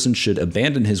wicked person should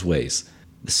abandon his ways.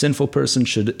 The sinful person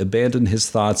should abandon his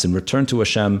thoughts and return to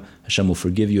Hashem. Hashem will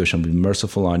forgive you. Hashem will be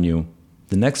merciful on you.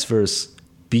 The next verse,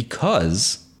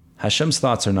 because Hashem's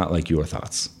thoughts are not like your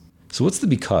thoughts. So what's the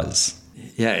because?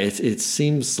 Yeah, it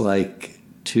seems like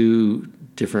two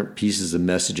different pieces of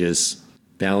messages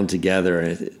bound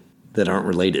together that aren't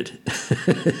related.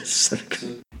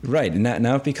 Right, and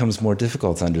now it becomes more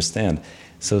difficult to understand.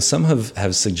 So some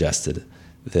have suggested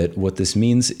that what this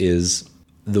means is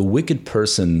the wicked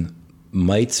person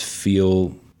might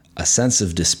feel a sense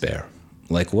of despair.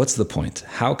 Like, what's the point?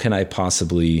 How can I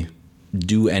possibly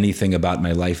do anything about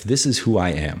my life? This is who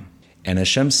I am. And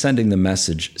Hashem's sending the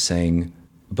message saying,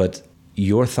 but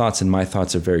your thoughts and my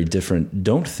thoughts are very different.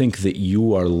 Don't think that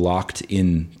you are locked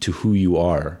in to who you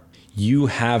are. You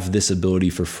have this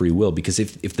ability for free will. Because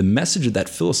if the message, that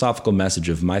philosophical message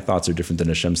of my thoughts are different than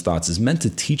Hashem's thoughts is meant to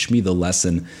teach me the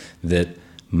lesson that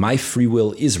my free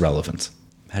will is relevant.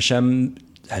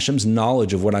 Hashem's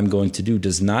knowledge of what I'm going to do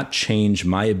does not change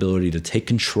my ability to take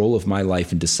control of my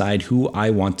life and decide who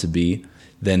I want to be.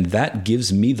 Then that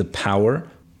gives me the power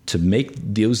to make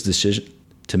those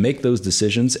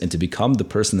decisions and to become the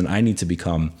person that I need to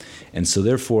become. And so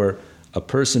therefore,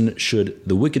 the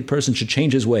wicked person should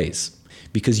change his ways,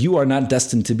 because you are not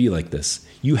destined to be like this.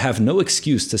 You have no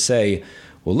excuse to say,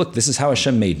 well, look, this is how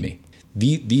Hashem made me.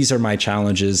 These are my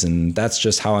challenges, and that's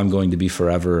just how I'm going to be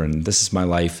forever, and this is my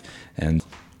life, and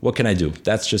what can I do?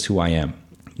 That's just who I am.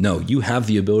 No, you have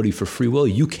the ability for free will.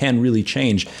 You can really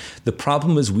change. The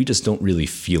problem is we just don't really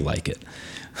feel like it.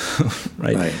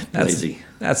 right? Lazy.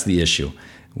 That's the issue.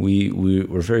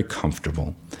 We're very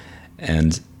comfortable.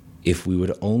 And if we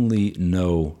would only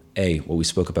know, what we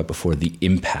spoke about before, the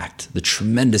impact, the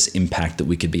tremendous impact that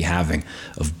we could be having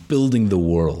of building the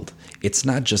world. It's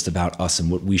not just about us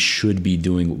and what we should be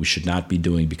doing, what we should not be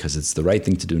doing, because it's the right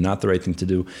thing to do, not the right thing to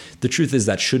do. The truth is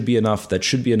that should be enough. That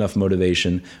should be enough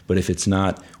motivation. But if it's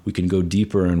not, we can go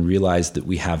deeper and realize that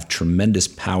we have tremendous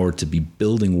power to be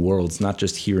building worlds, not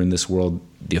just here in this world,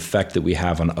 the effect that we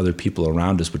have on other people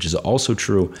around us, which is also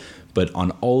true, but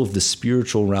on all of the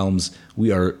spiritual realms.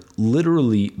 We are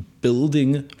literally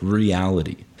building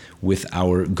reality with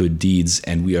our good deeds,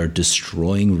 and we are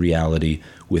destroying reality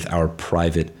with our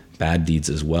private bad deeds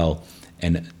as well.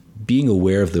 And being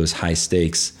aware of those high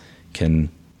stakes can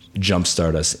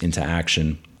jumpstart us into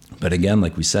action. But again,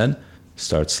 like we said,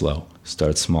 start slow,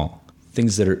 start small.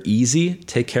 Things that are easy,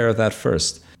 take care of that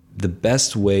first. The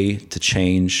best way to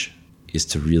change is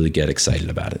to really get excited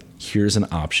about it. Here's an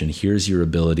option, here's your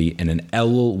ability. And in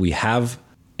Elul, we have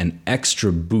an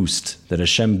extra boost that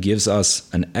Hashem gives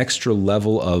us, an extra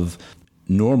level of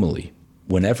normally.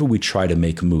 Whenever we try to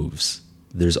make moves,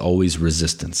 there's always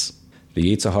resistance.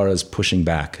 The Yetzer Hara is pushing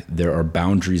back. There are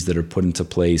boundaries that are put into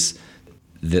place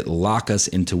that lock us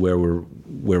into where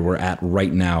we're at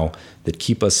right now, that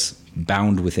keep us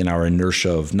bound within our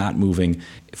inertia of not moving.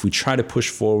 If we try to push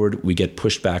forward, we get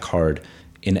pushed back hard.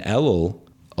 In Elul,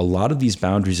 a lot of these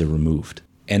boundaries are removed.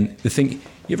 And the thing,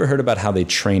 you ever heard about how they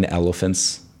train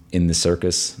elephants in the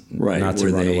circus not to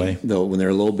run away? When they're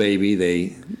a little baby,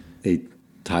 they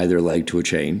tie their leg to a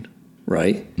chain,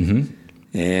 right? Mm-hmm.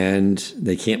 And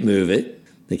they can't move it.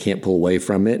 They can't pull away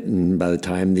from it. And by the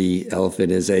time the elephant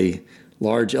is a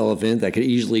large elephant that could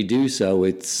easily do so,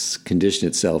 it's conditioned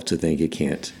itself to think it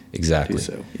can't exactly do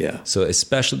so. Yeah. So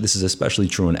this is especially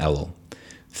true in Elul.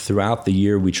 Throughout the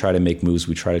year, we try to make moves,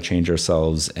 we try to change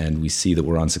ourselves, and we see that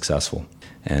we're unsuccessful.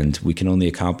 And we can only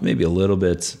accomplish maybe a little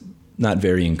bit, not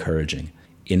very encouraging.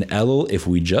 In Elul, if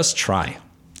we just try,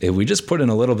 if we just put in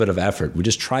a little bit of effort, we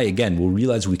just try again, we'll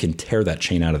realize we can tear that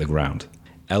chain out of the ground.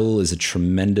 Elul is a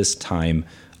tremendous time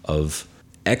of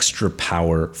extra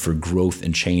power for growth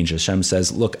and change. Hashem says,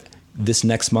 look, this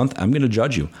next month, I'm going to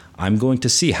judge you. I'm going to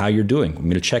see how you're doing. I'm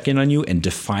going to check in on you and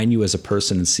define you as a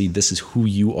person and see this is who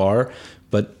you are.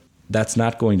 But that's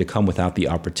not going to come without the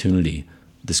opportunity,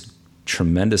 this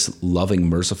tremendous, loving,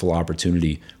 merciful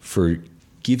opportunity for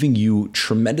giving you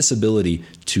tremendous ability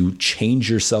to change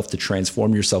yourself, to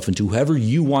transform yourself into whoever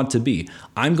you want to be.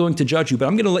 I'm going to judge you, but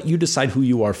I'm going to let you decide who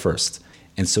you are first.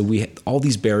 And so all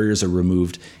these barriers are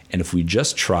removed. And if we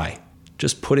just try,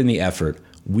 just put in the effort,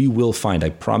 we will find, I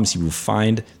promise you will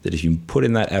find that if you put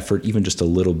in that effort, even just a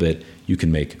little bit, you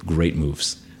can make great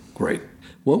moves. Great.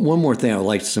 One more thing I'd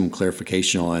like some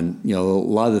clarification on. A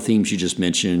lot of the themes you just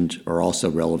mentioned are also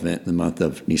relevant in the month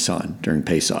of Nisan during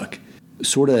Pesach.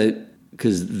 Sort of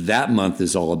because that month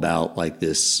is all about like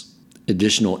this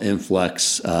additional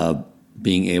influx of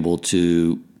being able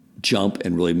to jump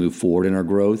and really move forward in our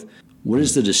growth. What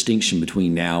is the distinction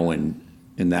between now and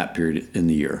that period in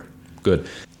the year? Good.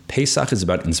 Pesach is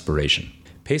about inspiration.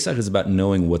 Pesach is about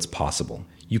knowing what's possible.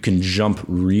 You can jump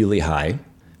really high,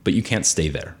 but you can't stay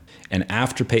there. And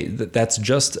after that's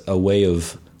just a way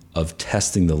of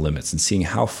testing the limits and seeing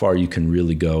how far you can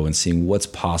really go and seeing what's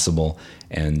possible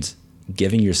and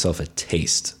giving yourself a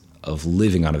taste of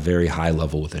living on a very high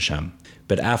level with Hashem.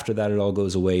 But after that, it all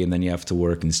goes away, and then you have to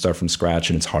work and start from scratch,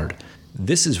 and it's hard.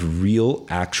 This is real,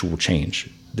 actual change.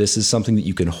 This is something that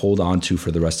you can hold on to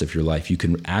for the rest of your life. You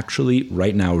can actually,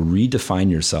 right now, redefine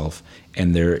yourself,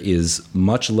 and there is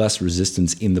much less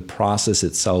resistance in the process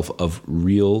itself of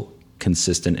real,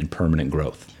 consistent, and permanent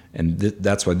growth. And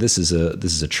that's why this is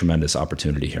a tremendous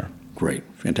opportunity here. Great.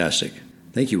 Fantastic.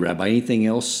 Thank you, Rabbi. Anything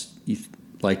else you'd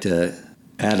like to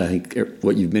add? I think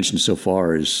what you've mentioned so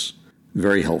far is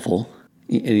very helpful.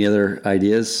 Any other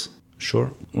ideas? Sure.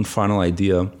 One final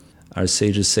idea. Our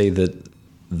sages say that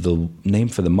the name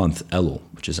for the month, Elul,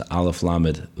 which is Aleph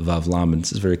Lamed, Vav Lamed,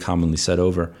 this is very commonly said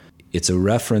over. It's a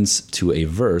reference to a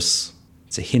verse.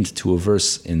 It's a hint to a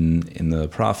verse in the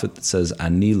prophet that says,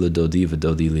 Ani l'dodi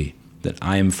v'dodi li, that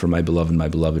I am for my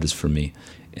beloved is for me.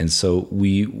 And so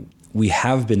we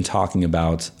have been talking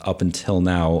about, up until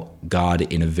now, God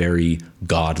in a very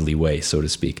godly way, so to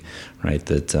speak, right?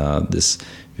 That this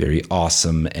very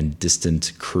awesome and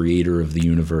distant creator of the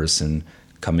universe and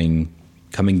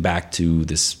coming back to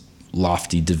this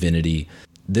lofty divinity.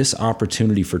 This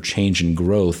opportunity for change and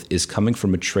growth is coming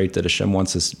from a trait that Hashem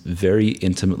wants us very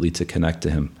intimately to connect to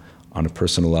Him on a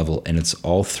personal level, and it's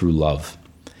all through love.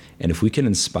 And if we can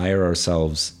inspire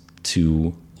ourselves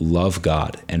to love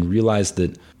God and realize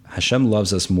that Hashem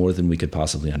loves us more than we could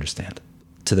possibly understand,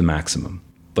 to the maximum.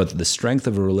 But the strength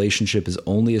of a relationship is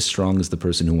only as strong as the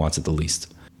person who wants it the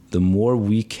least. The more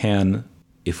we can,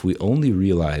 if we only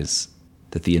realize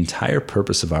that the entire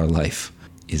purpose of our life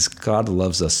is God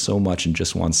loves us so much and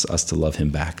just wants us to love him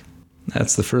back.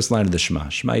 That's the first line of the Shema.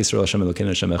 Shema Yisrael Hashem Elokeinu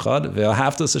Hashem Echad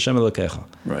ve'ahavtas Hashem Elokecha.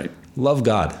 Right. Love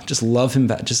God. Just love him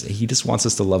back. He just wants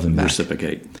us to love him back.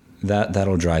 Reciprocate.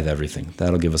 That'll drive everything.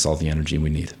 That'll give us all the energy we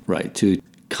need. Right. To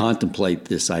contemplate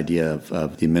this idea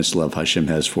of the immense love Hashem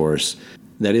has for us,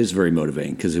 that is very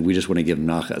motivating because we just want to give him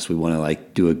nachas. We want to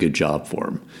do a good job for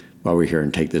him while we're here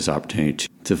and take this opportunity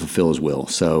to fulfill his will.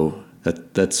 So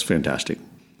that's fantastic.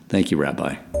 Thank you,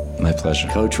 Rabbi. My pleasure.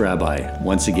 Coach Rabbi,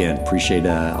 once again, appreciate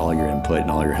all your input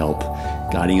and all your help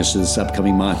guiding us through this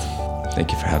upcoming month.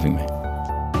 Thank you for having me.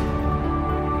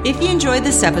 If you enjoyed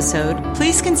this episode,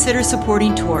 please consider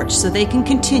supporting Torch so they can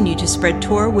continue to spread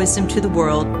Torah wisdom to the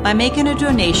world by making a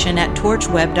donation at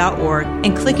torchweb.org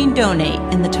and clicking donate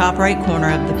in the top right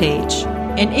corner of the page.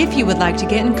 And if you would like to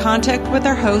get in contact with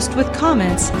our host with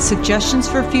comments, suggestions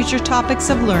for future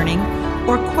topics of learning,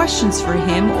 or questions for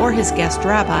him or his guest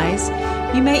rabbis,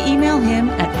 you may email him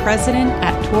at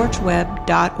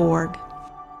president@torchweb.org.